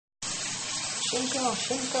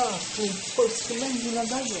Siemka, tu polskie mędzi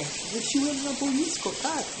nadaje. Wróciłem na boisko,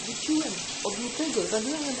 tak, wróciłem. Od lutego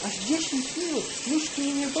zagrałem aż 10 minut, nóżki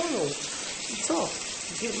mnie nie bolą. I co?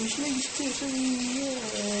 Myśleliście, że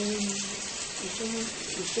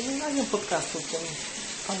jeszcze nie nagram podcastu, ten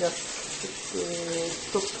paniat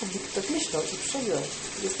to tak myślał i przegrał.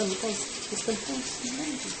 Jestem polski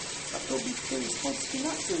mędzi, a to jest polski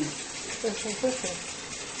nastrój. Proszę.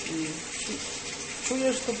 I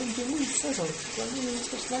czuję, że to będzie mój sezon. Planuję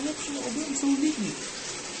zostać najlepszym obrońcą ligi.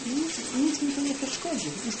 Nic mi to nie przeszkodzi.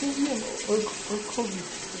 Już mówiłem Olkowi,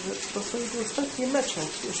 że to są jego ostatnie mecze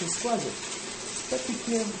w pierwszym składzie. Takich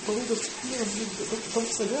miałem powiedział, że to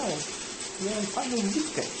przegrałem. Miałem fajną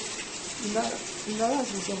bitkę. I na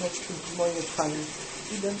razie ziomeczki w mojej fali.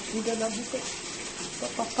 Idę na bitkę.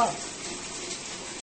 Pa.